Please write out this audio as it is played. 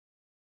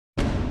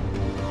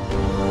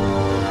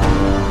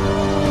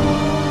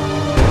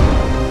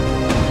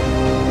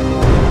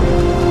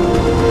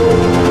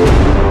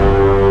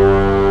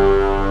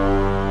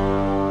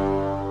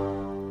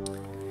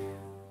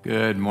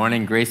Good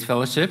morning, Grace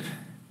Fellowship.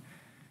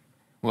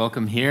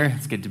 Welcome here.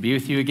 It's good to be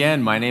with you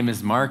again. My name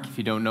is Mark. If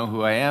you don't know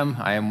who I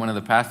am one of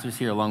the pastors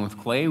here along with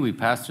Clay. We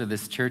pastor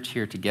this church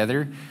here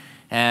together,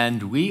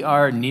 and we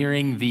are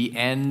nearing the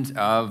end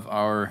of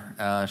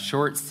our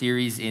short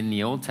series in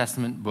the Old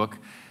Testament book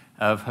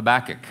of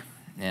Habakkuk.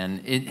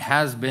 And it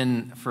has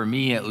been, for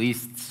me at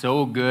least,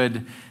 so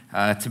good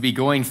to be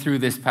going through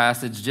this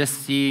passage, just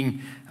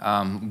seeing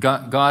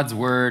God's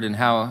word and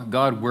how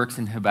God works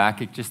in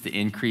Habakkuk just to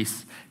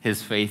increase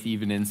his faith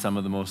even in some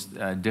of the most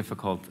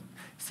difficult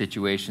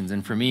situations.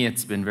 And for me,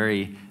 it's been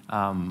very,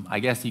 I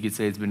guess you could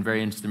say it's been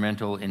very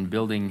instrumental in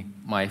building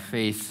my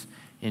faith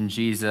in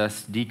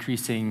Jesus,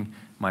 decreasing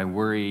my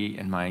worry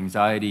and my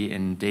anxiety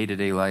in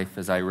day-to-day life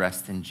as I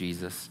rest in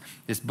Jesus.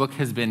 This book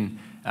has been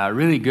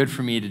really good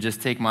for me to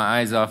just take my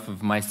eyes off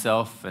of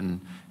myself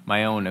and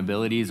my own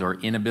abilities or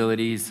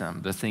inabilities,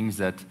 the things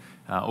that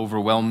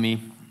overwhelm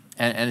me.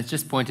 And it's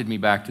just pointed me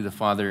back to the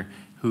Father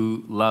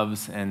who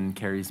loves and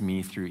carries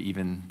me through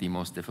even the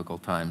most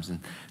difficult times. And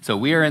so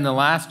we are in the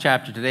last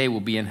chapter today. We'll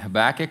be in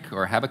Habakkuk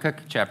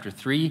chapter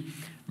 3,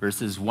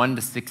 verses 1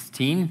 to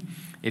 16.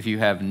 If you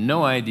have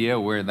no idea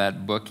where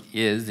that book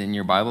is in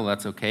your Bible,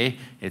 that's okay.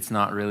 It's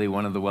not really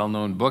one of the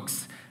well-known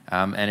books,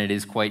 and it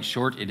is quite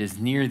short. It is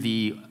near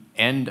the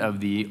end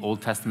of the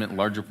Old Testament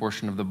larger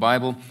portion of the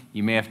Bible.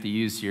 You may have to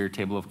use your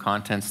table of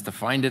contents to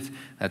find it.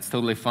 That's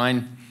totally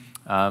fine.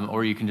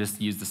 Or you can just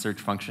use the search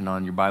function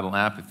on your Bible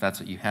app if that's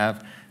what you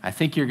have. I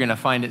think you're going to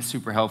find it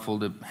super helpful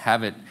to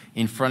have it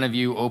in front of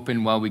you,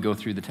 open while we go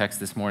through the text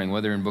this morning,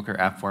 whether in book or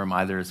app form,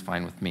 either is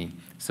fine with me.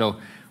 So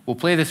we'll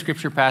play the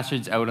scripture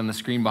passage out on the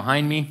screen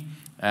behind me,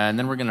 and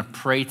then we're going to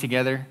pray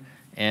together,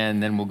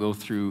 and then we'll go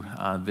through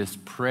this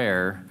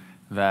prayer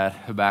that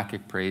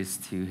Habakkuk prays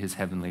to his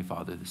heavenly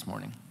Father this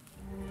morning.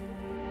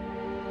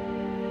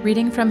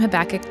 Reading from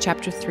Habakkuk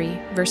chapter 3,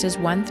 verses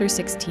 1 through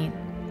 16.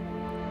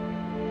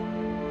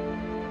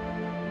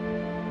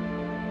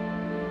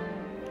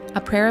 A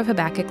prayer of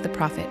Habakkuk the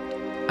prophet,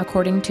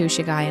 according to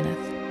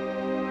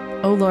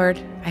Shigionoth. O Lord,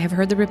 I have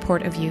heard the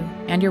report of you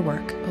and your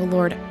work. O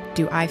Lord,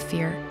 do I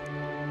fear.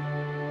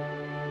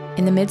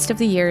 In the midst of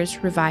the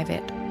years, revive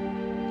it.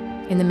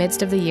 In the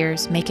midst of the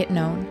years, make it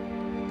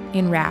known.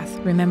 In wrath,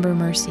 remember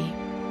mercy.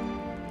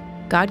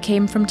 God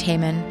came from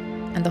Teman,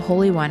 and the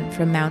Holy One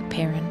from Mount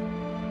Paran.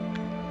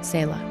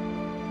 Selah.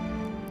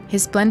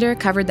 His splendor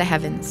covered the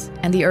heavens,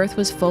 and the earth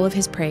was full of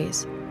his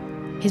praise.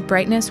 His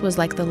brightness was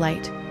like the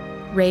light.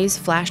 Rays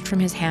flashed from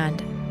his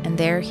hand, and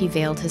there he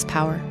veiled his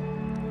power.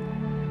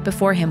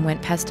 Before him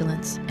went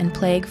pestilence, and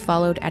plague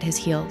followed at his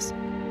heels.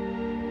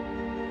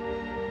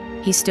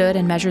 He stood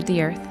and measured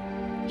the earth.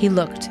 He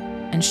looked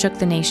and shook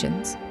the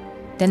nations.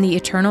 Then the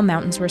eternal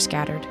mountains were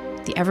scattered.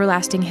 The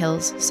everlasting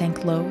hills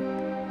sank low.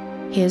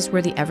 His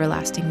were the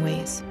everlasting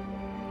ways.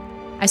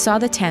 I saw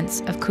the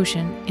tents of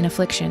Cushan in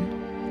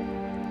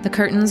affliction. The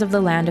curtains of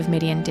the land of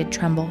Midian did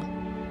tremble.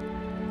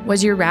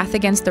 Was your wrath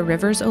against the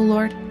rivers, O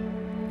Lord?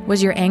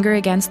 Was your anger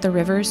against the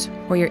rivers,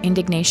 or your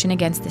indignation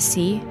against the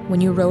sea, when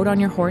you rode on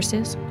your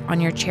horses,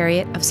 on your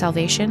chariot of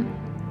salvation?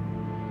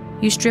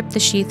 You stripped the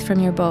sheath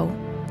from your bow,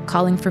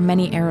 calling for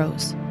many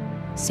arrows.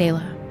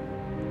 Selah.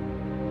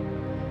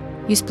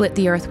 You split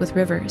the earth with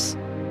rivers.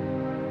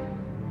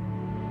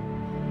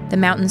 The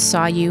mountains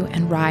saw you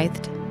and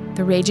writhed.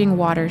 The raging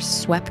waters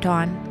swept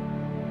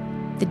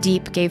on. The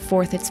deep gave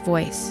forth its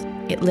voice.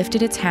 It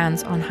lifted its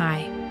hands on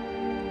high.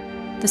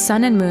 The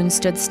sun and moon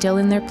stood still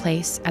in their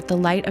place at the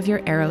light of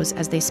your arrows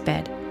as they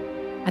sped,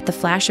 at the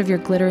flash of your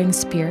glittering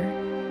spear.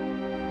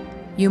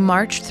 You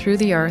marched through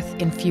the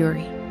earth in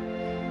fury.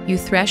 You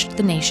threshed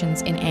the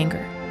nations in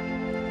anger.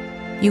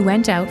 You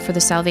went out for the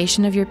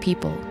salvation of your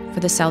people, for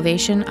the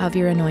salvation of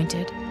your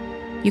anointed.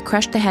 You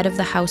crushed the head of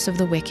the house of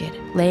the wicked,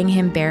 laying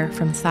him bare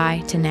from thigh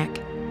to neck.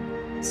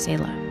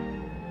 Selah.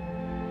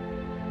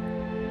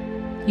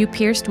 You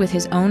pierced with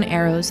his own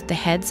arrows the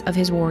heads of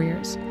his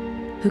warriors,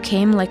 who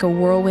came like a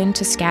whirlwind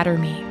to scatter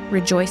me,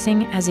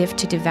 rejoicing as if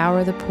to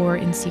devour the poor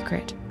in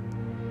secret.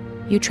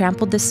 You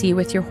trampled the sea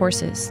with your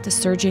horses, the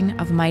surging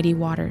of mighty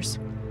waters.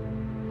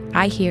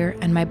 I hear,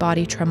 and my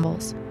body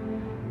trembles.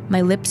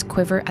 My lips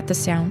quiver at the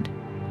sound.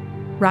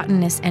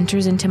 Rottenness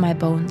enters into my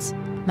bones.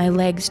 My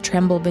legs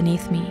tremble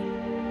beneath me.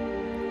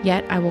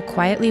 Yet I will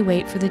quietly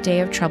wait for the day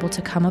of trouble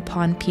to come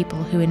upon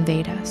people who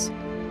invade us.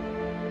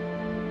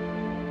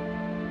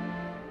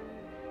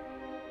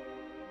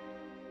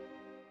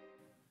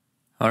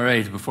 All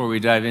right, before we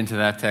dive into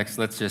that text,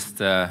 let's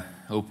just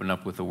open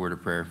up with a word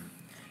of prayer.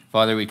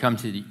 Father, we come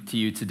to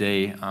you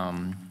today.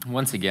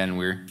 Once again,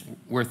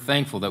 we're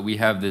thankful that we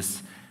have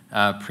this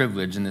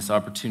privilege and this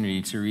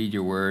opportunity to read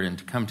your word and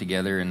to come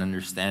together and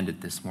understand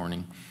it this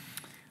morning.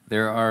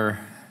 There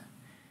are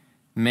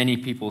many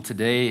people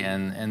today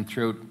and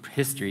throughout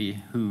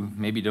history who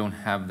maybe don't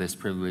have this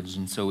privilege,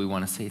 and so we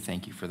want to say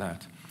thank you for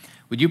that.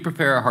 Would you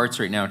prepare our hearts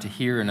right now to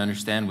hear and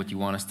understand what you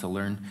want us to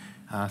learn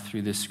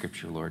through this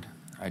scripture, Lord?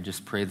 I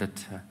just pray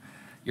that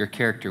your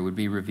character would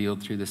be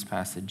revealed through this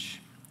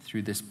passage,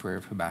 through this prayer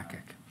of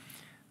Habakkuk,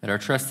 that our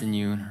trust in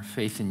you and our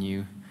faith in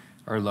you,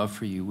 our love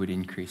for you would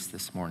increase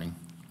this morning.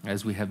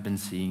 as we have been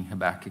seeing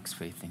Habakkuk's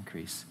faith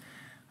increase.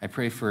 I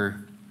pray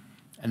for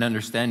an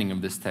understanding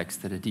of this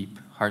text at a deep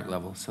heart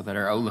level so that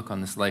our outlook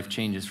on this life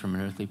changes from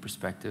an earthly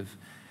perspective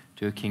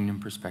to a kingdom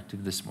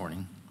perspective this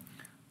morning.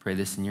 Pray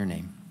this in your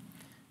name.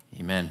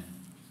 Amen.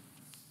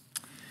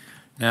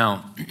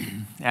 Now,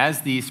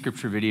 as the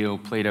scripture video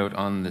played out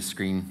on the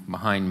screen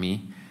behind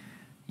me,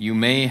 you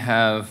may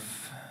have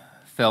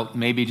felt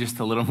maybe just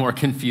a little more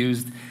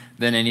confused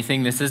than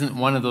anything. This isn't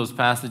one of those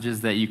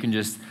passages that you can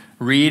just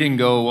read and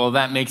go, well,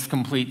 that makes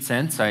complete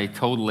sense. I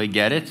totally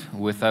get it,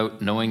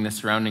 without knowing the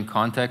surrounding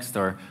context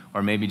or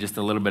maybe just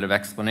a little bit of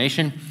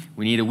explanation.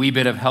 We need a wee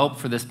bit of help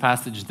for this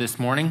passage this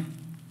morning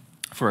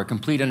for a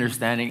complete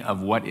understanding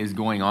of what is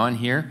going on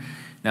here.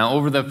 Now,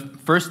 over the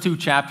first 2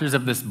 chapters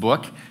of this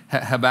book,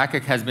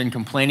 Habakkuk has been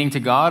complaining to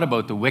God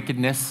about the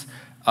wickedness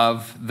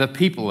of the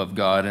people of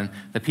God. And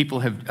the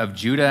people of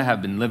Judah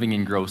have been living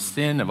in gross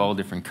sin of all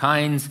different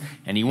kinds,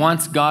 and he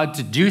wants God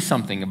to do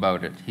something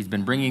about it. He's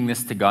been bringing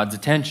this to God's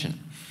attention.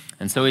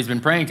 And so he's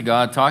been praying to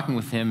God, talking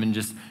with him, and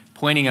just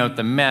pointing out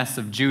the mess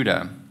of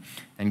Judah.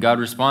 And God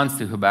responds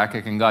to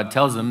Habakkuk, and God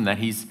tells him that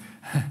he's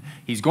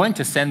going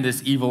to send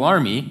this evil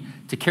army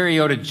to carry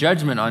out a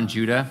judgment on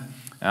Judah.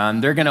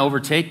 They're going to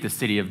overtake the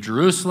city of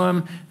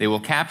Jerusalem. They will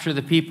capture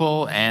the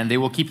people, and they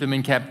will keep them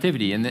in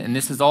captivity. And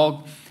this is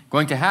all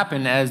going to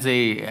happen as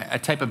a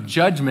type of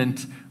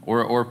judgment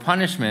or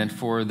punishment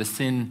for the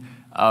sin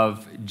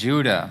of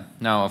Judah.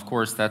 Now, of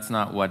course, that's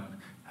not what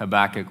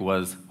Habakkuk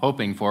was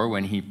hoping for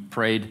when he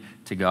prayed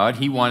to God.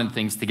 He wanted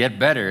things to get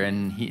better,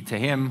 and to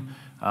him,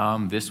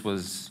 this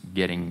was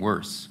getting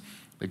worse.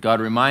 But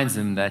God reminds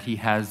him that he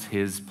has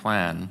his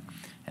plan,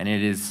 and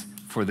it is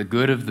for the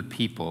good of the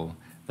people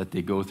that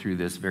they go through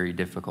this very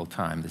difficult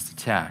time, this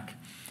attack.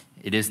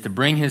 It is to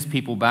bring his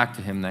people back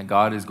to him that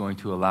God is going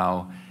to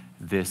allow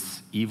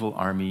this evil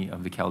army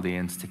of the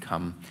Chaldeans to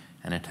come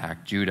and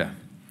attack Judah.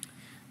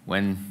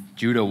 When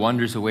Judah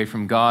wanders away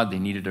from God, they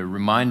needed a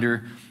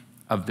reminder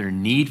of their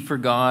need for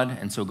God,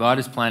 and so God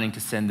is planning to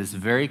send this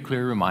very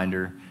clear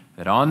reminder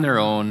that on their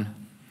own,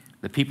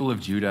 the people of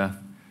Judah,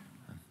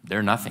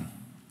 they're nothing.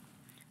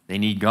 They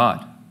need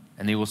God,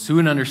 and they will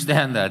soon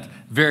understand that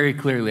very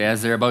clearly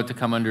as they're about to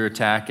come under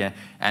attack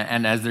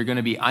and as they're going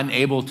to be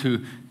unable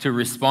to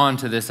respond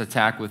to this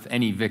attack with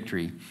any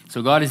victory.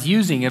 So God is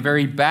using a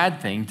very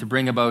bad thing to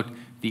bring about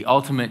the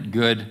ultimate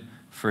good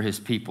for his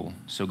people.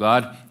 So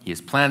God, he has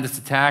planned this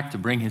attack to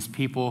bring his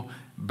people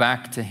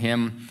back to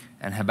him,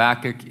 and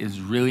Habakkuk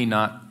is really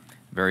not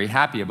very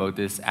happy about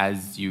this,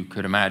 as you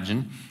could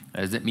imagine,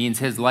 as it means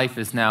his life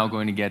is now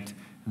going to get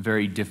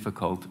very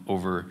difficult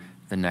over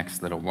the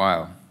next little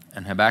while.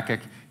 And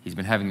Habakkuk, he's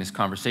been having this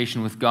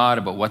conversation with God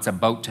about what's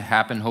about to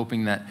happen,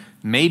 hoping that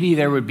maybe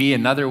there would be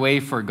another way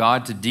for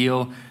God to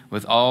deal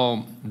with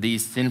all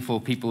these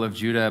sinful people of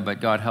Judah, but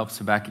God helps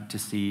Habakkuk to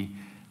see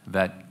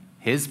that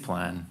his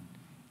plan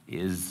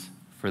is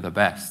for the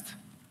best.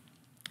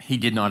 He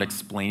did not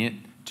explain it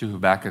to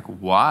Habakkuk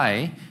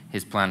why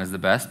his plan is the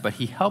best, but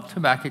he helped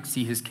Habakkuk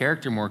see his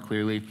character more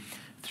clearly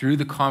through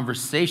the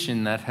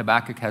conversation that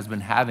Habakkuk has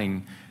been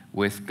having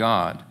with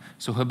God.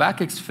 So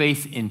Habakkuk's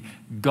faith in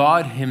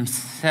God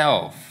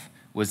himself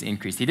was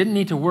increased. He didn't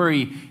need to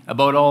worry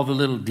about all the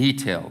little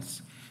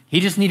details.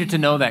 He just needed to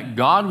know that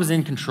God was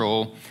in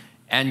control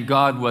and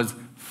God was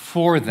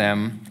for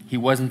them. He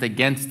wasn't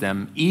against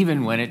them,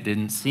 even when it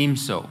didn't seem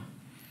so.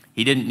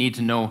 He didn't need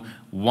to know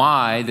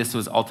why this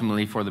was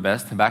ultimately for the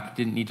best. Habakkuk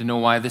didn't need to know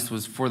why this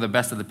was for the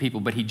best of the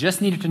people, but he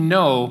just needed to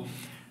know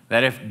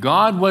that if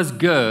God was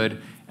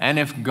good and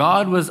if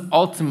God was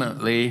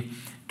ultimately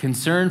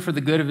concerned for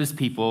the good of his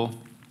people,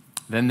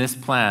 then this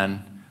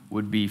plan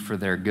would be for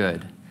their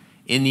good.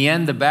 In the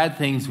end, the bad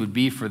things would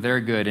be for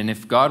their good. And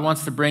if God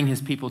wants to bring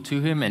his people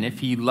to him, and if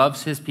he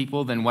loves his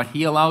people, then what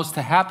he allows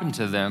to happen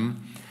to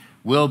them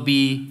will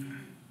be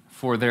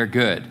for their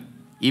good,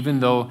 even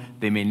though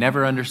they may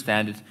never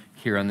understand it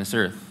here on this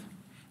earth.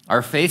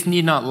 Our faith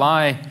need not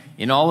lie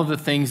in all of the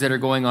things that are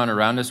going on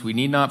around us. We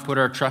need not put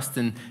our trust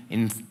in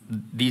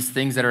these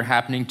things that are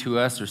happening to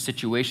us or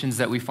situations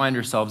that we find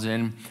ourselves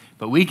in,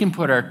 but we can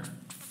put our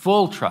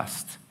full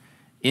trust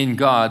in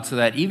God so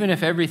that even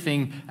if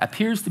everything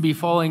appears to be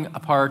falling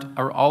apart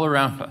or all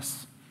around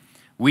us,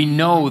 we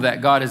know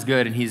that God is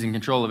good and he's in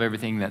control of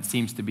everything that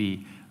seems to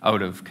be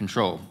out of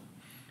control.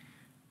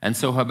 And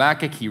so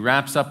Habakkuk, he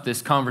wraps up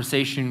this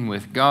conversation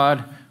with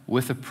God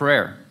with a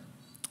prayer.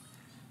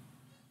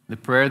 The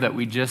prayer that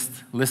we just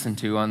listened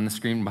to on the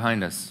screen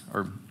behind us.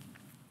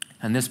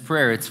 And this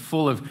prayer, it's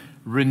full of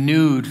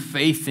renewed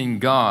faith in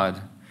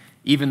God,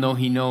 even though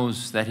he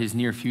knows that his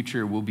near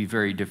future will be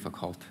very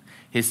difficult.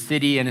 His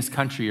city and his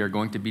country are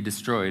going to be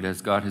destroyed,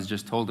 as God has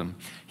just told him.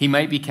 He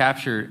might be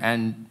captured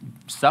and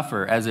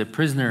suffer as a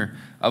prisoner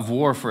of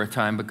war for a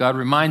time, but God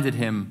reminded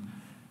him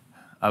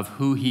of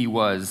who he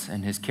was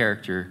and his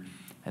character,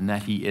 and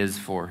that he is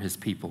for his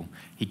people.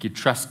 He could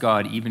trust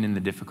God even in the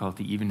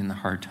difficulty, even in the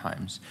hard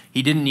times.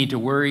 He didn't need to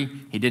worry.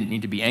 He didn't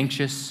need to be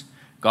anxious.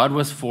 God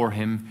was for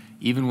him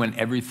even when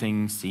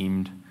everything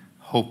seemed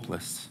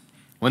hopeless.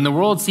 When the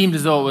world seemed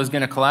as though it was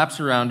going to collapse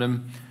around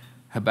him,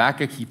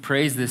 Habakkuk, he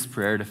prays this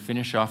prayer to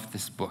finish off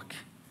this book.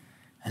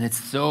 And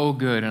it's so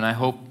good, and I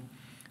hope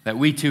that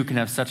we too can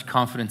have such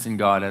confidence in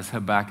God as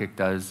Habakkuk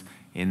does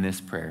in this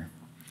prayer.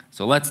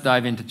 So let's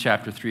dive into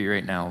chapter 3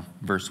 right now,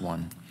 verse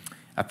 1.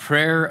 A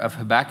prayer of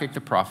Habakkuk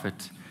the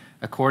prophet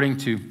according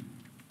to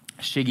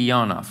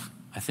Shigionoth.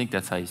 I think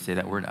that's how you say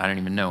that word. I don't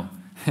even know.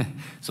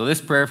 So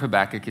this prayer of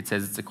Habakkuk, it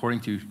says it's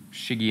according to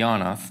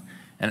Shigionoth.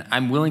 And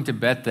I'm willing to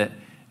bet that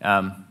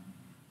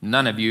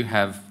none of you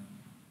have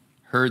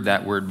heard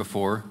that word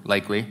before,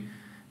 likely.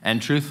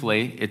 And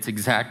truthfully, its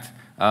exact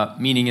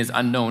meaning is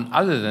unknown,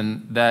 other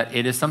than that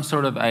it is some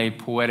sort of a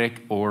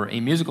poetic or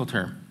a musical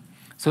term.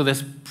 So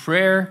this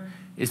prayer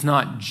is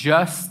not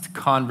just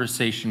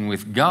conversation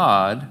with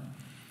God,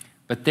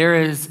 but there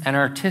is an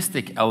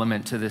artistic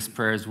element to this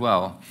prayer as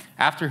well.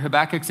 After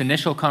Habakkuk's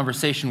initial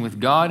conversation with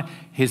God,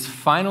 his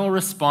final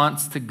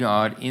response to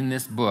God in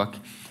this book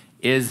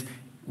is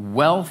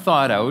well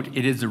thought out.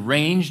 It is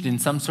arranged in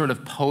some sort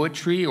of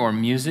poetry or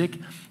music.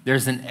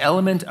 There's an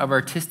element of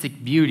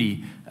artistic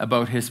beauty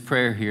about his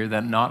prayer here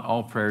that not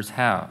all prayers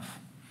have.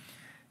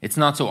 It's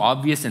not so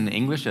obvious in the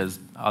English, as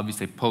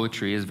obviously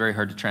poetry is very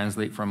hard to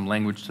translate from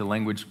language to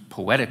language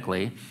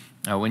poetically.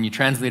 When you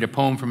translate a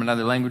poem from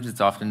another language, it's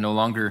often no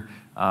longer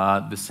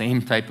the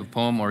same type of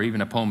poem or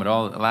even a poem at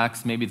all. It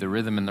lacks maybe the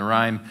rhythm and the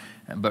rhyme,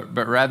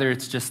 but rather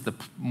it's just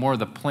more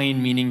the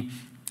plain meaning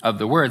of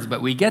the words.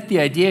 But we get the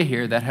idea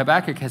here that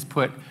Habakkuk has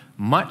put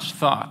much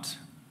thought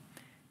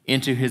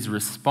into his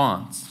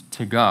response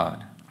to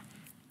God.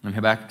 And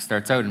Habakkuk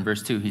starts out in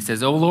verse 2. He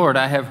says, O Lord,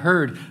 I have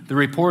heard the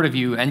report of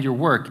you and your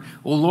work.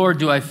 O Lord,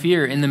 do I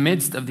fear. In the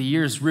midst of the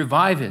years,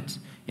 revive it.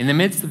 In the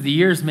midst of the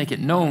years, make it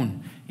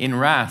known. In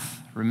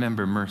wrath,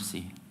 remember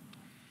mercy.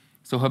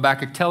 So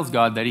Habakkuk tells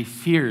God that he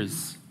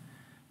fears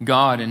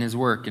God and his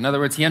work. In other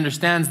words, he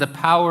understands the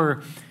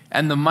power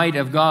and the might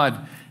of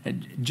God.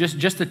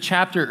 Just a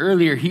chapter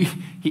earlier,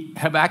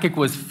 Habakkuk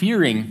was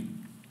fearing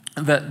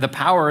the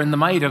power and the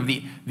might of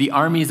the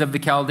armies of the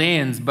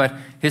Chaldeans, but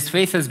his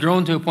faith has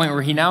grown to a point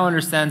where he now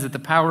understands that the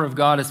power of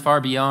God is far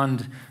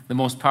beyond the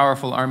most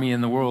powerful army in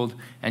the world,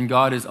 and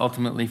God is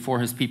ultimately for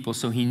his people,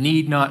 so he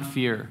need not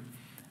fear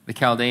the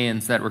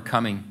Chaldeans that were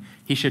coming.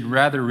 He should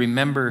rather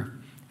remember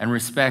and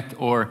respect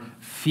or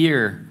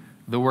fear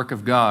the work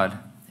of God,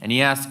 and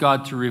he asks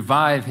God to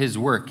revive his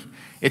work.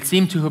 It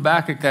seemed to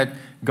Habakkuk that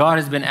God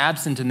has been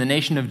absent in the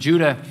nation of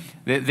Judah.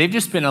 They've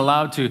just been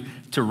allowed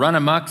to run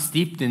amok,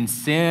 steeped in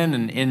sin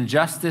and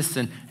injustice.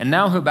 And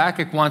now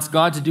Habakkuk wants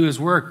God to do his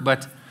work.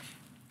 But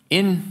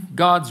in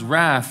God's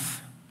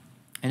wrath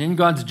and in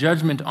God's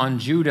judgment on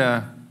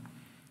Judah,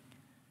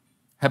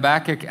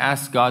 Habakkuk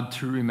asks God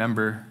to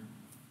remember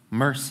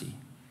mercy.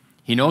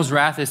 He knows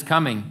wrath is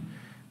coming,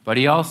 but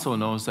he also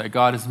knows that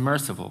God is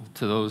merciful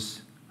to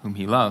those whom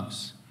he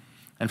loves.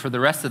 And for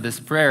the rest of this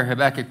prayer,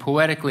 Habakkuk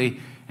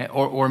poetically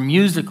or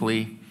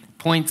musically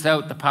points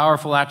out the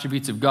powerful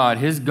attributes of God.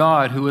 This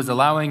God, who is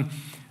allowing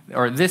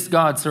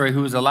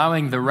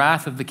the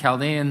wrath of the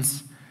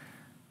Chaldeans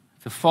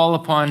to fall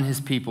upon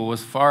his people,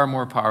 was far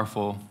more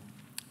powerful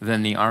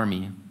than the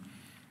army.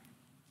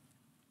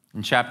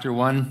 In chapter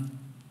 1,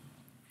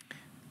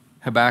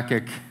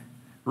 Habakkuk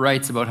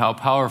writes about how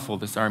powerful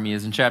this army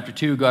is. In chapter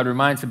 2, God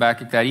reminds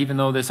Habakkuk that even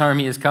though this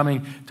army is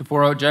coming to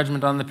pour out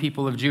judgment on the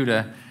people of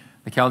Judah,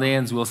 the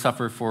Chaldeans will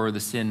suffer for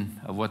the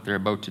sin of what they're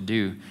about to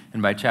do.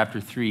 And by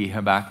chapter 3,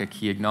 Habakkuk,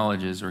 he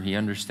acknowledges or he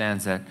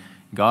understands that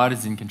God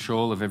is in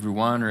control of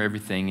everyone or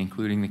everything,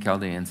 including the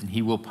Chaldeans, and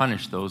he will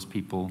punish those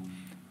people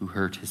who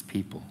hurt his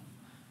people.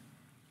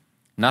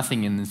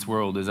 Nothing in this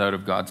world is out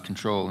of God's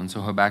control, and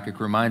so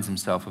Habakkuk reminds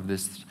himself of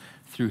this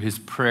through his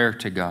prayer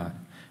to God.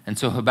 And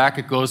so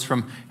Habakkuk goes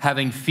from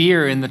having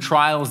fear in the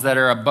trials that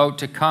are about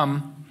to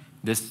come,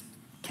 this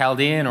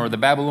Chaldean or the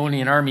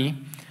Babylonian army,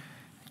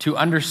 to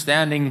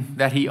understanding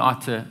that he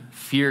ought to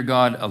fear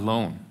God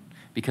alone,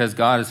 because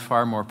God is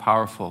far more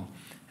powerful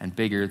and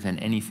bigger than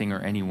anything or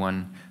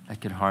anyone that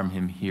could harm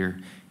him here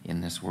in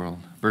this world.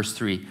 Verse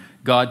 3,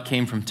 God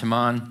came from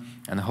Teman,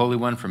 and the Holy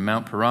One from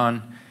Mount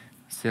Paran,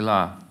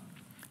 Selah.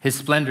 His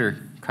splendor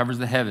covers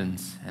the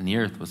heavens, and the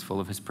earth was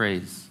full of his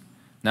praise.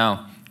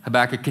 Now,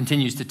 Habakkuk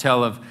continues to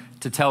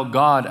tell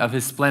God of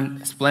his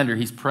splendor.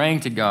 He's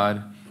praying to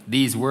God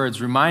these words,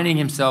 reminding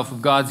himself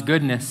of God's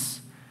goodness.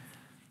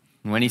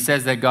 When he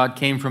says that God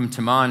came from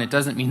Teman, it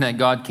doesn't mean that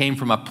God came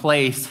from a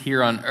place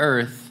here on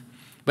earth.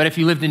 But if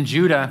you lived in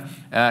Judah,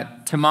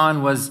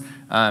 Teman was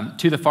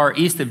to the far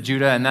east of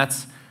Judah, and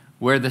that's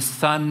where the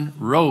sun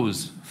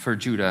rose for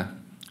Judah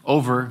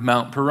over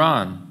Mount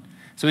Paran.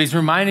 So he's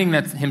reminding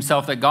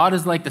himself that God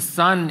is like the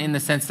sun in the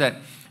sense that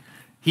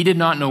he did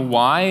not know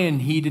why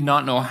and he did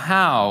not know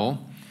how,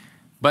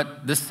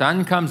 but the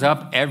sun comes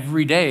up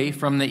every day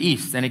from the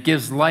east, and it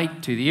gives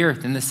light to the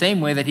earth. In the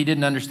same way that he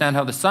didn't understand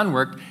how the sun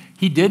worked,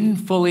 he didn't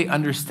fully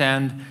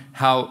understand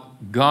how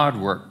God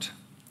worked.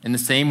 In the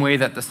same way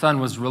that the sun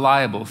was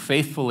reliable,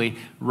 faithfully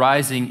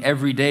rising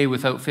every day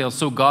without fail,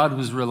 so God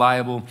was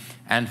reliable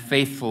and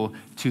faithful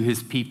to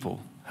his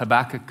people.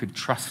 Habakkuk could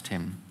trust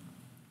him.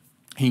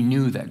 He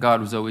knew that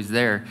God was always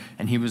there,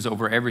 and he was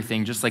over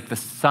everything, just like the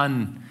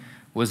sun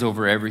was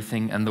over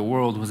everything, and the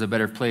world was a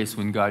better place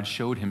when God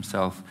showed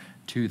himself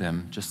to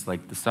them, just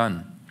like the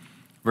sun.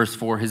 Verse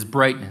 4, his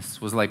brightness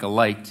was like a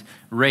light.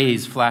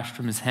 Rays flashed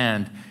from his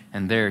hand,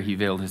 and there he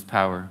veiled his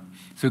power.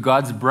 So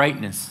God's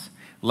brightness,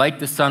 like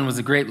the sun, was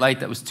a great light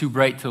that was too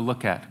bright to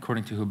look at,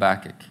 according to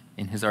Habakkuk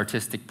in his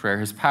artistic prayer.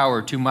 His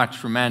power, too much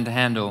for man to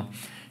handle.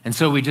 And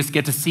so we just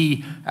get to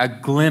see a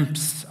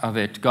glimpse of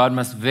it. God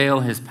must veil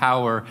his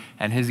power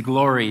and his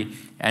glory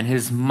and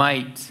his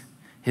might,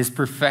 his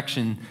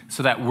perfection,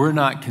 so that we're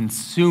not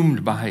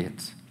consumed by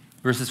it.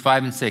 Verses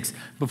 5 and 6,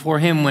 before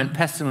him went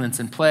pestilence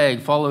and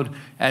plague, followed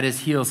at his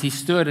heels. He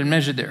stood and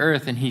measured the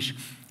earth, and he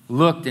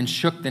looked and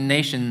shook the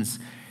nations.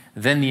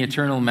 Then the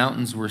eternal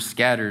mountains were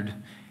scattered,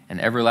 and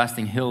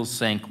everlasting hills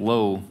sank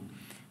low.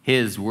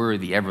 His were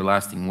the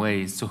everlasting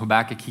ways. So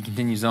Habakkuk, he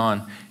continues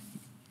on,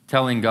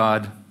 telling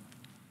God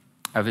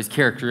of his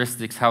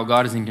characteristics, how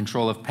God is in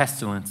control of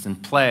pestilence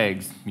and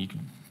plagues.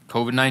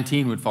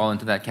 COVID-19 would fall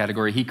into that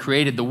category. He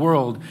created the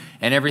world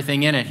and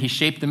everything in it. He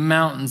shaped the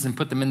mountains and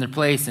put them in their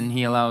place, and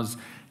he allows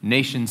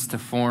nations to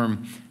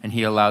form, and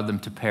he allowed them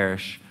to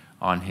perish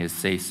on his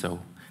say-so.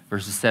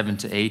 Verses 7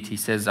 to 8, he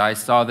says, I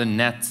saw the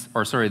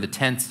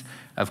tents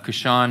of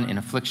Cushan in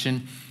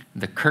affliction.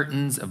 The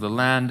curtains of the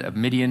land of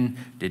Midian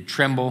did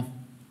tremble.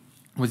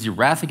 Was your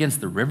wrath against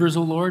the rivers,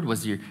 O Lord?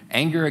 Was your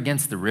anger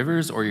against the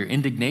rivers, or your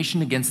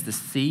indignation against the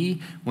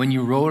sea, when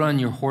you rode on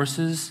your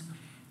horses,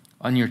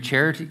 on your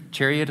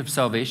chariot of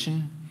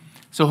salvation?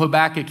 So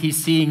Habakkuk, he's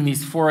seeing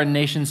these foreign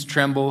nations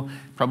tremble,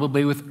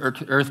 probably with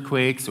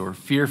earthquakes or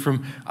fear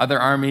from other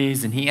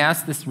armies, and he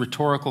asks this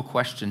rhetorical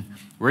question,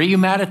 were you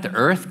mad at the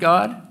earth,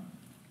 God?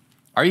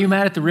 Are you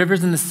mad at the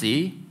rivers and the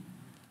sea?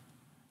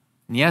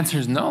 And the answer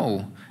is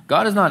no.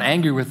 God is not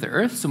angry with the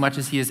earth so much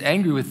as he is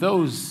angry with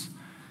those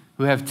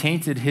who have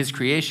tainted his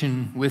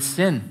creation with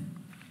sin.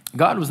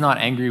 God was not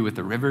angry with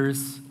the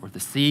rivers or the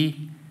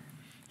sea.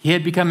 He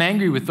had become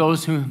angry with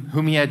those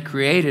whom he had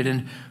created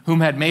and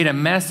whom had made a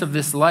mess of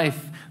this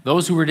life,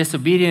 those who were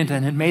disobedient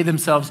and had made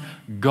themselves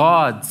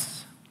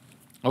gods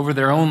over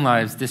their own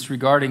lives,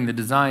 disregarding the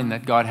design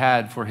that God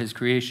had for his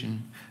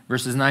creation.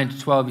 Verses 9 to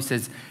 12, he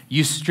says,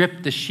 you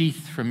stripped the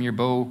sheath from your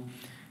bow,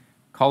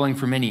 calling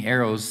for many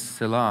arrows,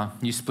 Selah.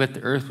 You split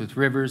the earth with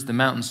rivers. The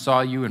mountains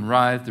saw you and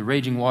writhed. The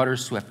raging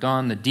waters swept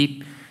on. The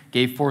deep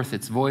gave forth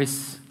its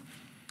voice.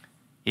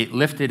 It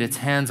lifted its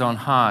hands on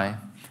high.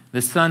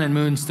 The sun and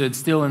moon stood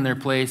still in their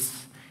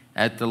place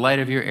at the light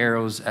of your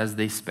arrows as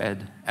they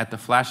sped, at the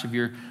flash of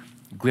your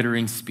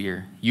glittering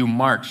spear. You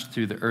marched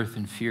through the earth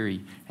in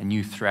fury, and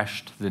you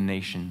threshed the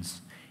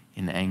nations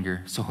in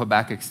anger. So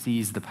Habakkuk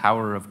sees the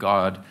power of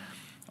God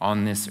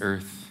on this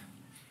earth.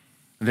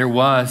 There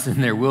was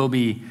and there will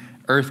be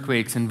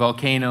earthquakes and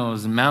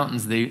volcanoes and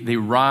mountains. They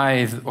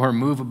writhe or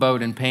move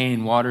about in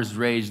pain. Waters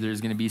rage.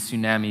 There's going to be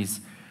tsunamis.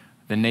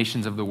 The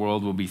nations of the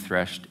world will be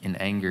threshed in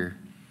anger.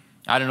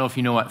 I don't know if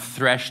you know what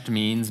threshed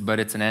means, but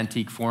it's an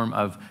antique form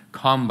of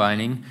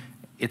combining.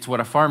 It's what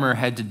a farmer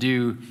had to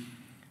do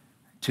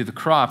to the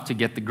crop to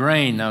get the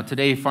grain. Now,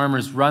 today,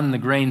 farmers run the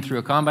grain through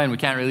a combine. We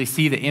can't really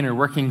see the inner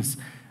workings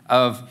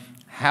of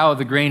how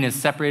the grain is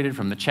separated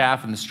from the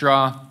chaff and the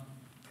straw.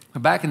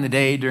 But back in the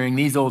day, during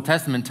these Old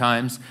Testament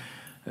times,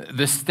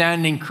 the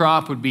standing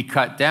crop would be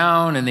cut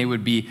down, and they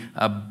would be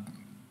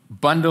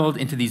bundled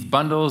into these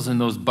bundles, and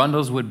those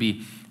bundles would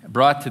be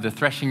brought to the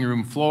threshing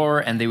room floor,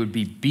 and they would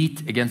be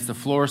beat against the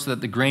floor so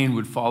that the grain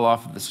would fall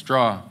off of the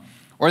straw.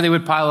 Or they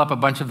would pile up a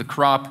bunch of the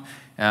crop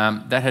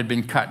that had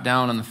been cut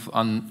down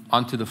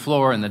onto the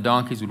floor, and the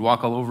donkeys would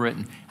walk all over it.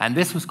 And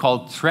this was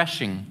called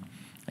threshing.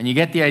 And you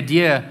get the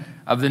idea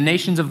of the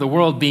nations of the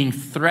world being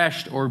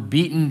threshed or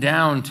beaten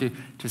down to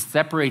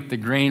separate the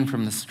grain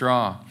from the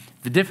straw.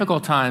 The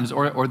difficult times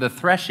or the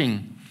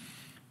threshing,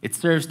 it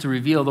serves to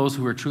reveal those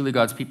who are truly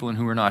God's people and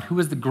who are not. Who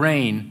is the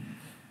grain,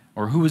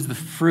 or who is the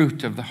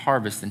fruit of the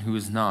harvest and who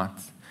is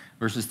not?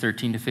 Verses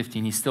 13 to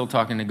 15, he's still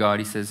talking to God.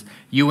 He says,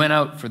 you went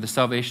out for the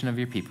salvation of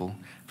your people,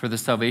 for the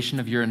salvation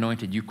of your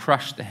anointed. You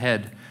crushed the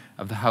head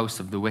of the house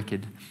of the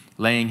wicked,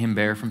 laying him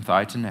bare from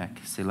thigh to neck.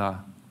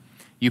 Selah.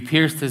 You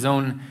pierced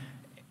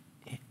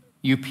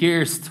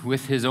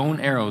with his own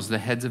arrows the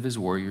heads of his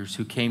warriors,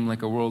 who came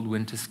like a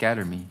whirlwind to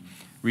scatter me,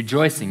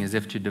 rejoicing as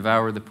if to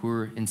devour the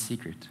poor in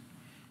secret.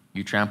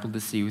 You trampled the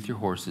sea with your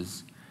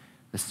horses,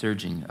 the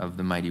surging of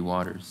the mighty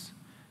waters.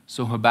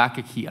 So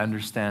Habakkuk, he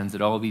understands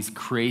that all these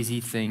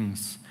crazy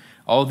things,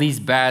 all these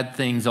bad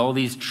things, all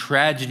these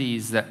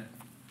tragedies that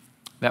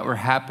were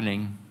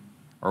happening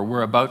or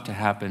were about to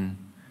happen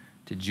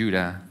to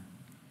Judah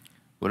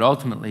would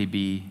ultimately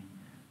be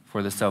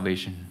for the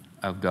salvation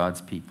of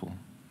God's people.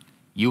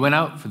 You went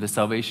out for the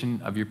salvation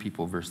of your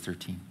people, verse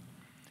 13.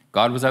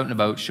 God was out and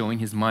about showing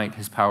his might,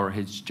 his power,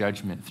 his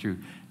judgment through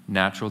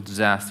natural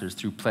disasters,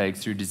 through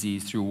plagues, through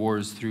disease, through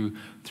wars, through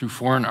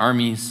foreign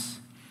armies.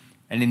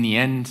 And in the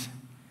end,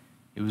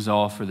 it was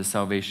all for the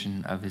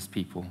salvation of his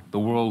people. The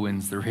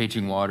whirlwinds, the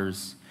raging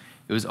waters,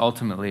 it was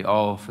ultimately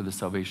all for the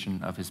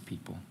salvation of his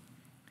people.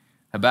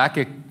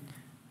 Habakkuk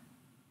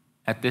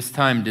at this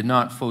time did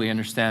not fully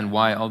understand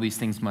why all these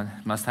things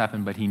must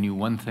happen, but he knew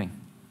one thing.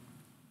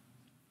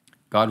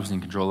 God was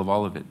in control of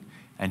all of it,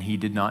 and he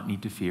did not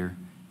need to fear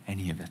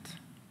any of it,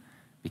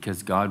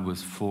 because God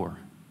was for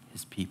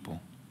his people.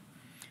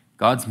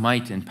 God's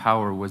might and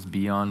power was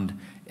beyond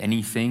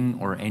anything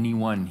or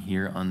anyone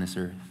here on this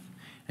earth.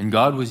 And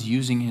God was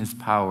using his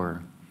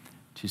power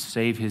to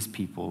save his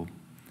people,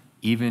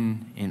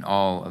 even in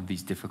all of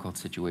these difficult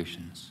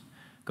situations.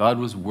 God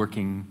was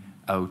working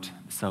out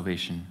the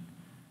salvation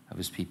of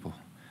his people.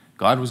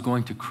 God was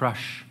going to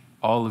crush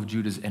all of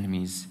Judah's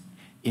enemies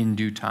in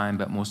due time,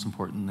 but most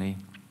importantly,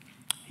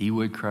 he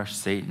would crush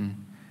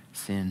Satan,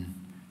 sin,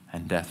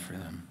 and death for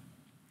them.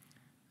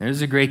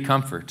 There's a great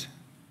comfort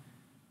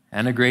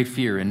and a great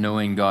fear in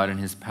knowing God and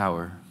his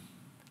power.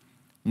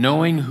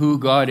 Knowing who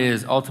God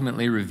is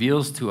ultimately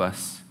reveals to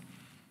us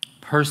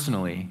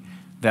personally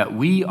that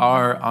we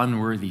are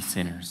unworthy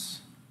sinners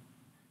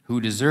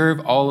who deserve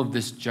all of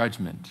this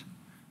judgment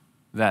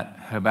that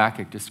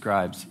Habakkuk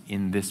describes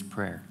in this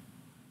prayer.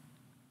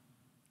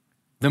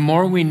 The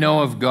more we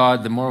know of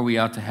God, the more we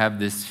ought to have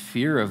this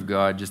fear of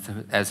God, just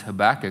as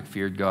Habakkuk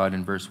feared God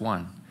in verse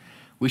 1.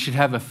 We should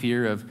have a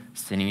fear of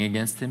sinning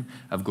against him,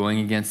 of going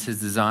against his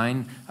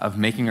design, of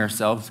making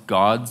ourselves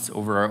gods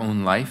over our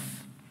own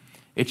life.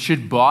 It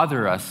should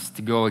bother us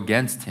to go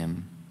against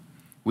him.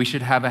 We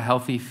should have a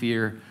healthy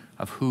fear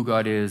of who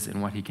God is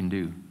and what he can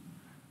do.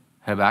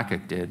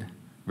 Habakkuk did.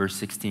 Verse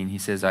 16, he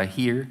says, I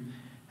hear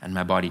and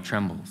my body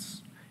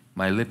trembles.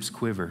 My lips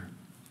quiver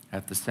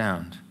at the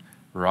sound.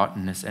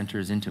 Rottenness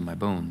enters into my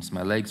bones.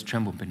 My legs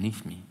tremble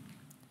beneath me.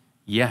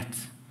 Yet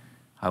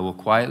I will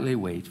quietly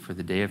wait for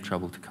the day of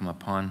trouble to come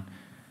upon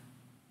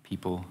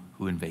people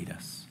who invade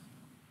us.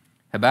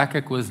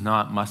 Habakkuk was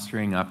not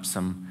mustering up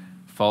some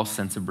false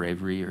sense of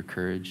bravery or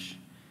courage.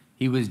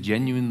 He was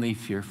genuinely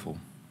fearful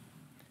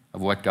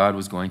of what God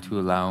was going to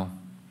allow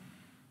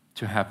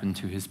to happen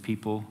to his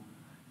people,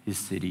 his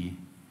city,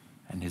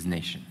 and his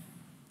nation.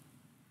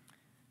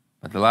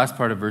 But the last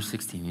part of verse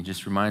 16, he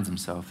just reminds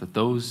himself that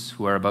those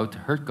who are about to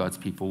hurt God's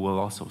people will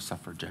also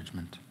suffer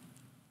judgment.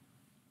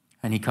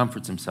 And he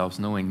comforts himself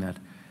knowing that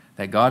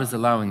God is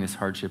allowing this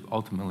hardship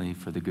ultimately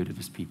for the good of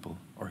his people,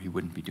 or he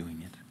wouldn't be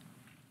doing it.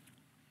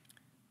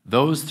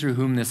 Those through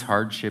whom this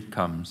hardship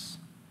comes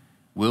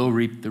will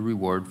reap the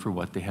reward for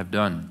what they have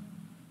done.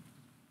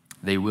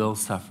 They will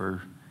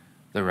suffer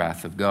the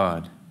wrath of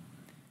God.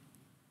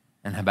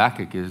 And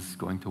Habakkuk is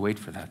going to wait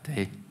for that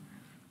day.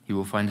 He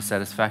will find a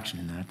satisfaction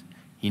in that.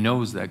 He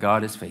knows that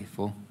God is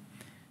faithful,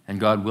 and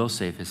God will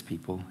save his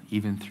people,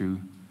 even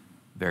through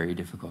very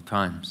difficult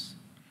times.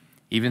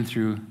 Even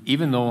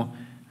though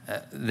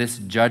this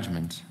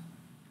judgment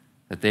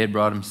that they had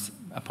brought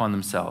upon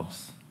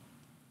themselves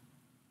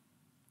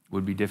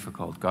would be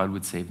difficult, God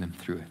would save them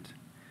through it.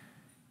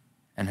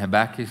 And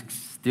Habakkuk's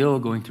still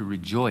going to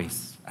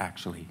rejoice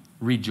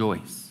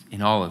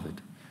in all of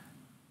it.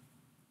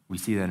 We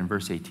see that in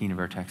verse 18 of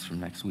our text from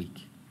next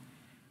week.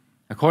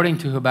 According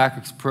to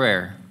Habakkuk's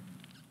prayer,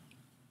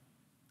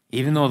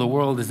 even though the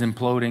world is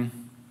imploding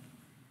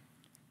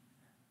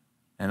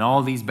and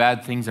all these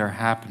bad things are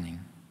happening,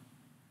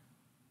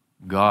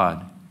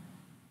 God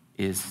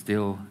is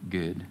still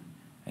good,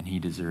 and he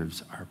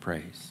deserves our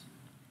praise.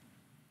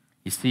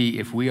 You see,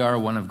 if we are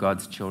one of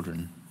God's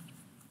children,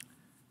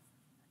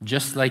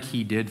 just like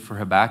he did for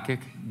Habakkuk,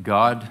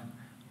 God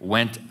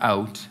went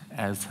out,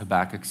 as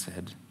Habakkuk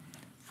said,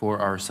 for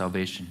our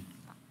salvation.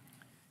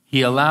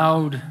 He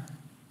allowed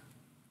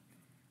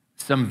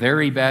some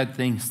very bad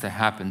things to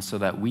happen so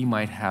that we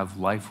might have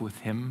life with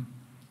him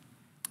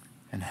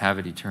and have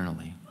it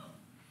eternally.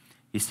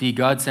 You see,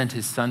 God sent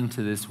his Son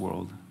to this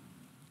world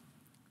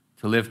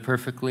to live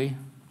perfectly,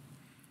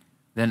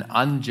 then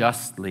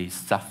unjustly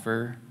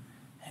suffer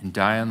and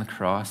die on the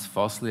cross,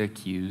 falsely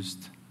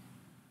accused,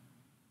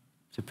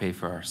 to pay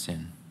for our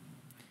sin.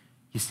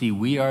 You see,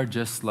 we are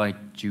just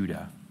like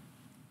Judah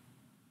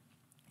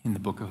in the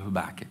book of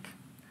Habakkuk,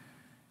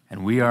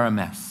 and we are a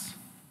mess.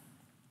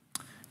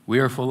 We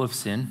are full of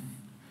sin,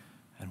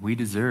 and we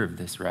deserve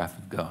this wrath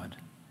of God.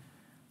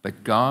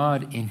 But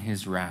God, in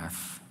his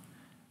wrath,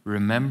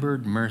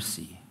 remembered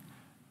mercy,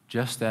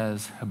 just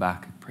as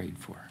Habakkuk prayed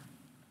for.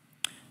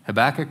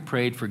 Habakkuk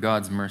prayed for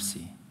God's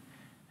mercy,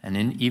 and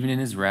even in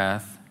his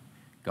wrath,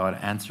 God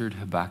answered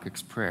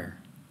Habakkuk's prayer,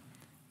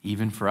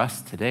 even for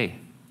us today.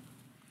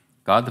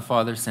 God the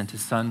Father sent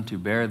his Son to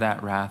bear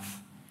that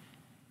wrath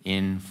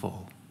in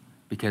full,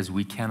 because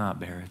we cannot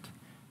bear it,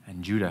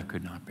 and Judah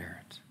could not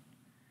bear it.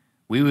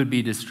 We would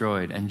be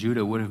destroyed, and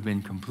Judah would have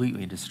been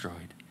completely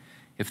destroyed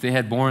if they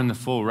had borne the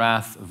full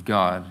wrath of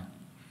God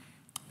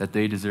that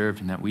they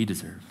deserved and that we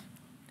deserve.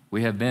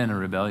 We have been a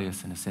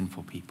rebellious and a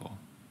sinful people,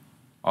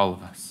 all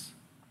of us.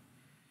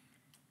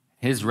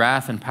 His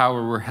wrath and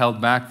power were held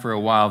back for a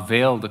while,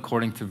 veiled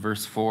according to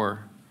verse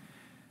 4.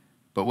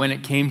 But when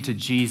it came to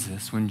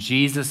Jesus, when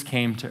Jesus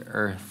came to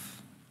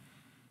earth,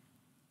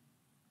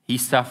 he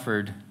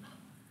suffered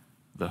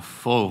the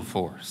full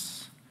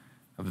force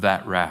of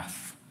that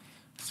wrath,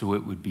 so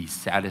it would be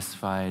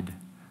satisfied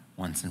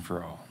once and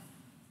for all.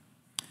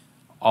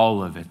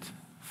 All of it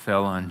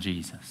fell on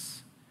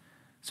Jesus.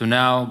 So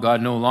now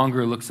God no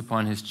longer looks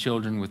upon his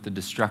children with the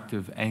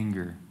destructive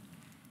anger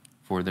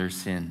for their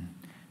sin.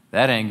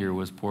 That anger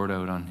was poured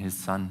out on his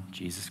Son,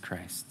 Jesus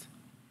Christ.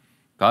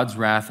 God's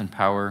wrath and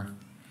power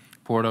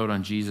poured out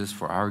on Jesus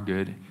for our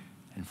good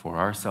and for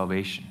our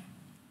salvation.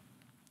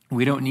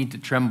 We don't need to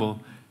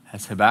tremble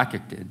as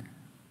Habakkuk did,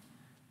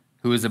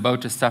 who is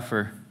about to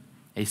suffer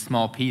a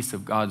small piece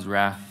of God's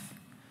wrath.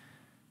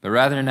 But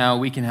rather now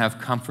we can have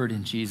comfort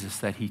in Jesus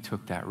that he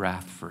took that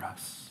wrath for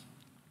us.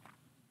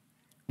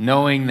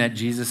 Knowing that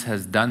Jesus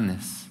has done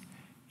this,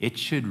 it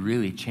should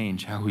really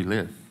change how we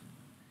live.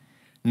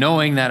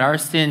 Knowing that our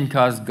sin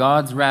caused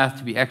God's wrath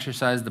to be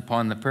exercised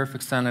upon the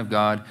perfect Son of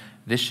God,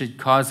 this should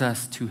cause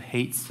us to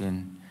hate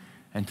sin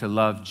and to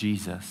love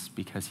Jesus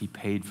because he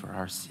paid for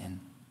our sin.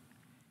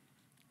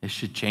 This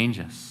should change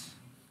us.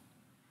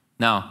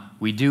 Now,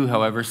 we do,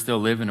 however, still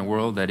live in a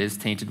world that is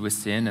tainted with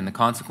sin, and the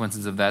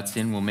consequences of that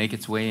sin will make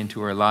its way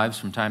into our lives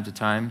from time to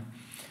time.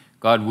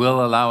 God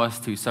will allow us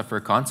to suffer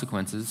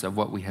consequences of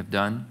what we have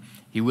done.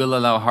 He will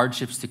allow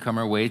hardships to come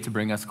our way to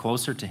bring us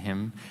closer to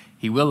him.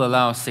 He will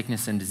allow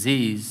sickness and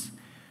disease.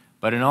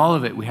 But in all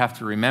of it, we have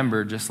to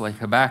remember, just like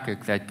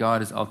Habakkuk, that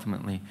God is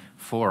ultimately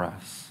for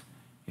us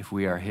if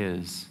we are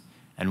his,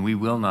 and we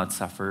will not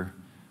suffer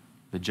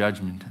the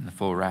judgment and the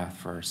full wrath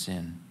for our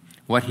sin.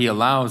 What he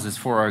allows is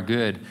for our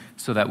good,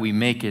 so that we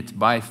make it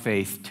by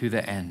faith to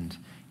the end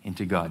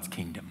into God's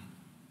kingdom.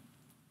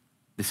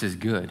 This is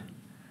good.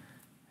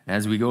 And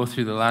as we go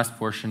through the last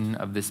portion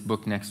of this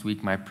book next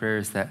week, my prayer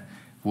is that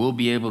we'll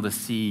be able to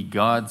see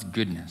God's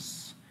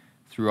goodness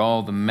through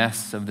all the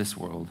mess of this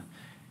world,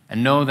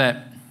 and know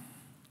that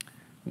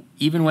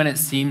even when it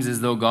seems as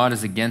though God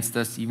is against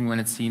us, even when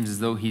it seems as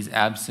though he's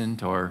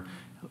absent, or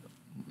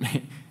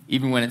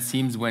even when it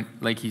seems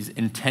like he's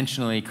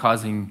intentionally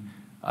causing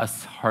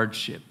us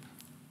hardship,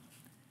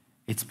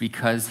 it's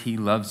because he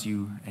loves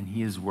you and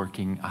he is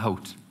working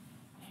out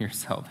your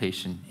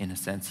salvation in a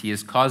sense. He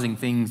is causing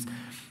things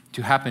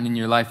to happen in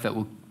your life that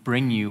will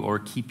bring you or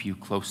keep you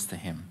close to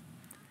him,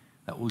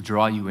 that will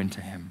draw you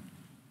into him.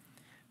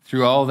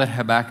 Through all that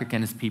Habakkuk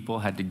and his people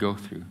had to go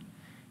through,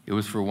 it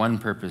was for one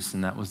purpose,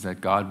 and that was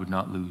that God would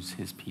not lose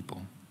his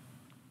people.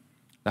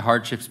 The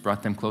hardships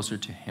brought them closer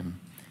to him,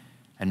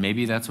 and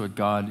maybe that's what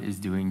God is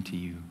doing to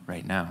you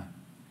right now.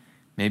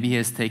 Maybe he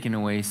has taken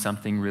away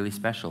something really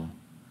special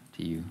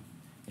to you.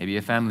 Maybe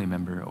a family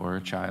member or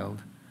a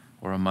child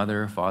or a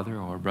mother or father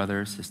or a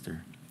brother or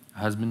sister, a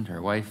husband or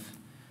a wife.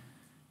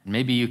 And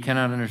maybe you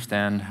cannot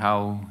understand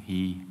how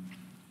he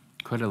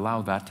could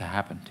allow that to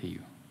happen to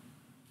you.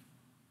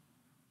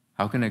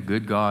 How can a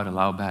good God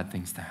allow bad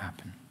things to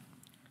happen?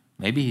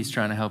 Maybe he's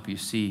trying to help you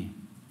see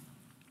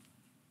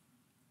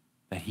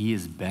that he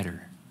is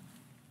better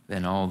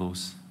than all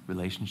those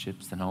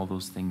relationships, than all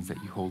those things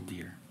that you hold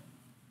dear.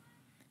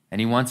 And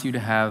he wants you to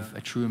have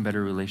a true and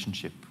better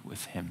relationship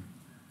with him.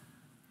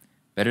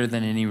 Better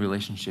than any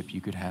relationship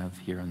you could have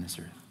here on this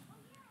earth.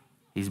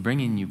 He's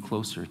bringing you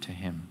closer to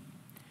him.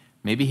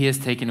 Maybe he has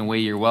taken away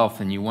your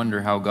wealth and you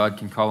wonder how God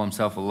can call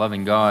himself a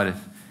loving God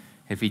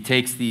if he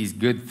takes these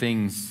good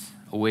things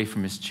away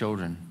from his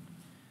children.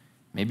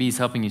 Maybe he's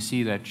helping you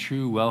see that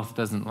true wealth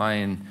doesn't lie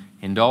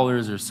in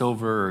dollars or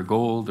silver or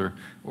gold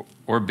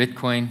or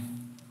Bitcoin,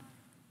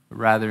 but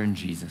rather in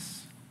Jesus.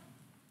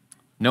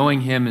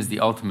 Knowing him is the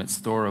ultimate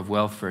store of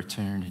wealth for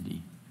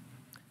eternity.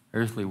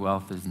 Earthly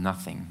wealth is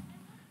nothing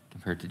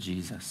compared to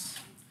Jesus.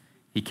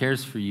 He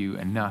cares for you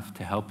enough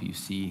to help you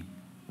see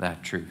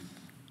that truth.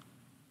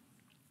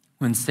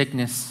 When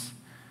sickness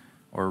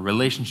or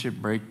relationship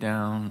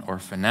breakdown or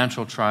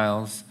financial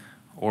trials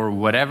or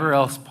whatever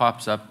else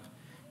pops up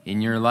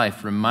in your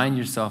life, remind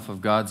yourself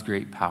of God's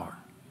great power.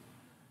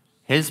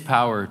 His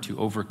power to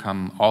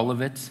overcome all of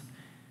it,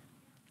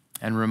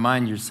 and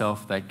remind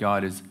yourself that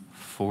God is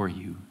for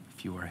you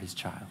if you are his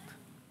child.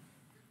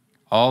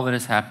 All that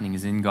is happening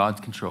is in God's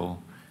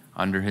control,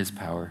 under his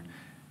power.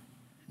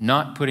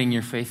 Not putting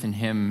your faith in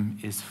him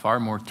is far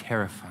more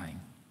terrifying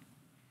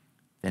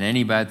than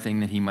any bad thing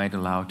that he might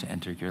allow to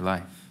enter your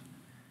life.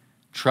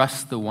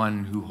 Trust the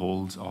one who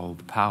holds all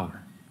the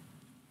power.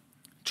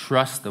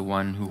 Trust the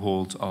one who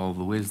holds all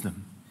the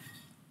wisdom.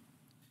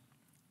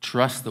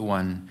 Trust the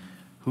one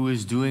who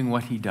is doing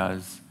what he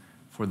does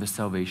for the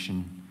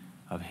salvation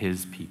of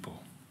his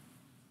people.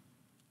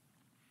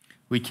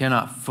 We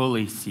cannot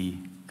fully see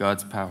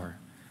God's power.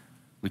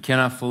 We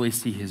cannot fully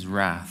see his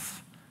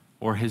wrath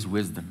or his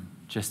wisdom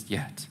just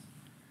yet.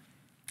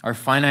 Our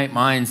finite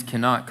minds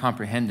cannot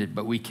comprehend it,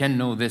 but we can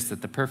know this,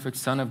 that the perfect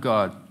Son of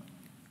God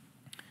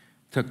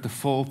took the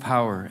full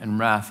power and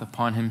wrath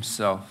upon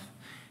himself,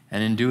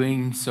 and in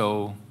doing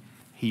so,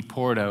 he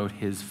poured out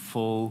his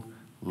full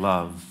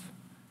love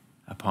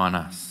upon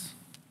us.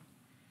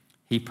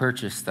 He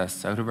purchased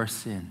us out of our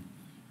sin,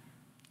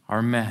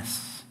 our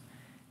mess,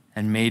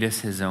 and made us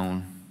his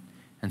own.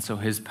 And so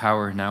his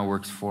power now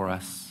works for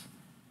us,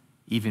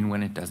 even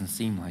when it doesn't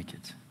seem like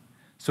it.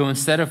 So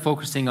instead of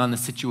focusing on the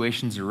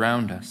situations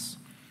around us,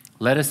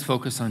 let us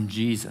focus on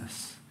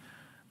Jesus,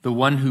 the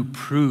one who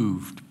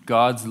proved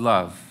God's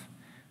love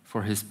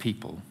for his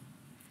people.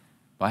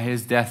 by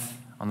his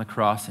death on the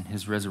cross and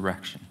his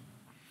resurrection.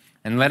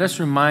 And let us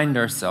remind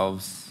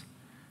ourselves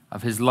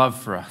of his love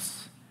for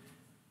us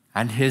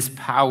and his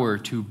power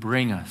to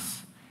bring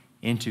us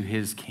into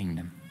his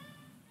kingdom.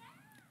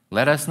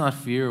 Let us not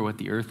fear what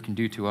the earth can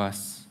do to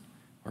us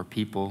or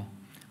people,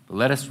 but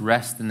let us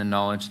rest in the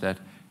knowledge that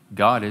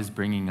God is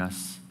bringing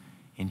us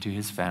into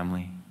his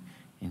family,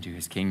 into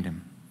his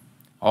kingdom.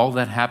 All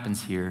that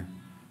happens here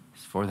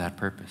is for that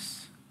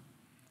purpose.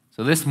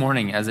 So this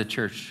morning, as a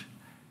church,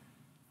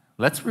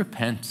 let's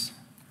repent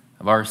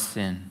of our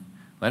sin.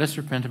 Let us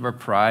repent of our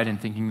pride in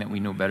thinking that we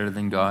know better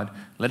than God.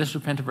 Let us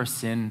repent of our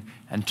sin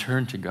and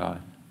turn to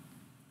God.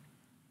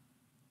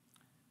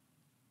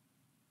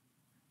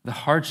 The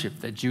hardship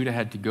that Judah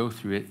had to go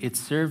through, it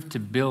served to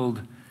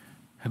build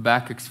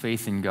Habakkuk's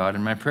faith in God.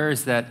 And my prayer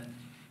is that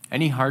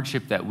any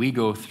hardship that we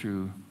go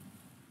through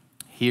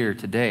here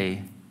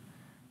today,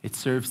 it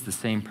serves the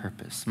same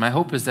purpose. My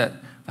hope is that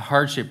the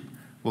hardship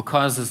will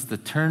cause us to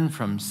turn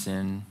from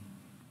sin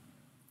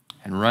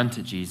and run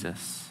to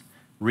Jesus,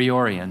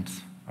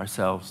 reorient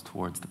ourselves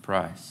towards the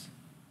prize.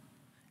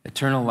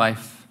 Eternal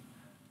life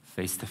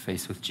face to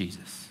face with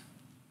Jesus.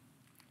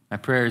 My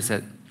prayer is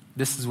that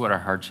this is what our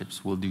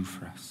hardships will do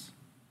for us.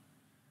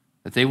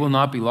 That they will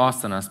not be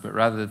lost on us, but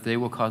rather that they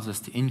will cause us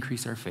to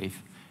increase our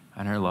faith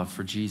and our love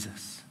for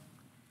Jesus,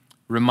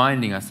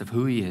 reminding us of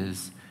who he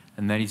is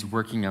and that he's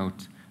working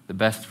out the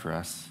best for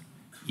us,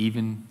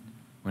 even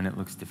when it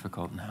looks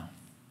difficult now.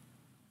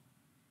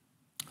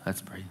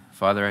 Let's pray.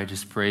 Father, I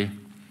just pray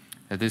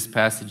that this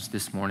passage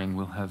this morning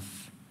will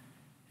have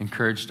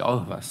encouraged all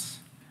of us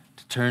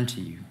to turn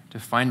to you, to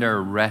find our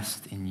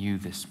rest in you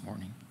this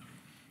morning,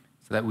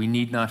 so that we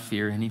need not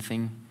fear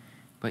anything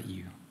but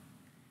you.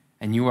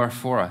 And you are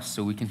for us,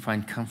 so we can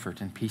find comfort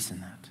and peace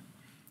in that.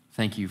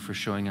 Thank you for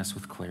showing us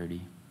with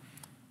clarity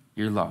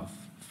your love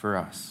for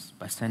us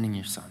by sending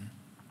your Son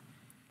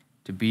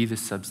to be the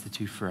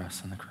substitute for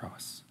us on the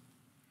cross.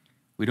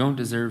 We don't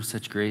deserve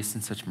such grace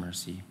and such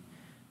mercy,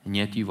 and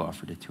yet you've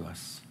offered it to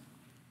us.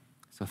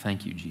 So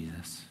thank you,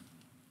 Jesus.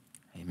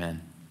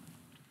 Amen.